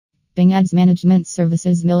Bing Ads Management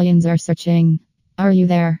Services, millions are searching. Are you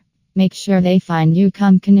there? Make sure they find you.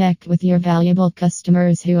 Come connect with your valuable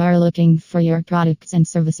customers who are looking for your products and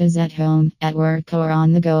services at home, at work, or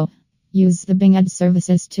on the go. Use the Bing Ads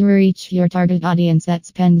services to reach your target audience that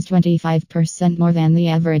spends 25% more than the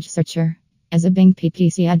average searcher. As a Bing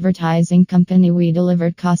PPC advertising company, we deliver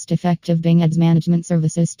cost-effective Bing Ads management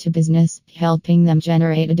services to business, helping them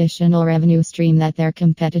generate additional revenue stream that their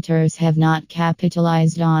competitors have not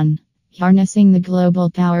capitalized on. Harnessing the global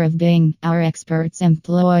power of Bing, our experts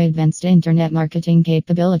employ advanced internet marketing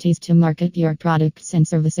capabilities to market your products and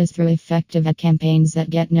services through effective ad campaigns that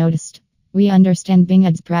get noticed. We understand Bing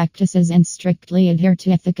Ads practices and strictly adhere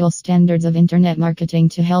to ethical standards of internet marketing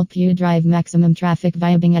to help you drive maximum traffic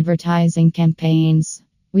via Bing advertising campaigns.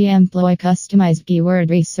 We employ customized keyword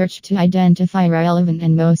research to identify relevant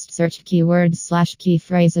and most searched keywords/key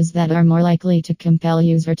phrases that are more likely to compel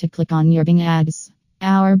user to click on your Bing ads.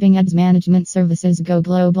 Our Bing Ads management services go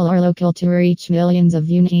global or local to reach millions of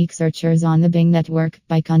unique searchers on the Bing network,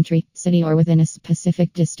 by country, city, or within a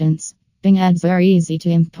specific distance. Bing ads are easy to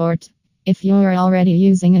import. If you're already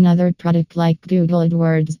using another product like Google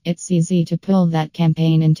AdWords, it's easy to pull that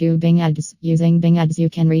campaign into Bing Ads. Using Bing Ads, you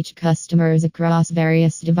can reach customers across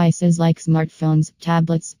various devices like smartphones,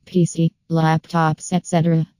 tablets, PC, laptops, etc.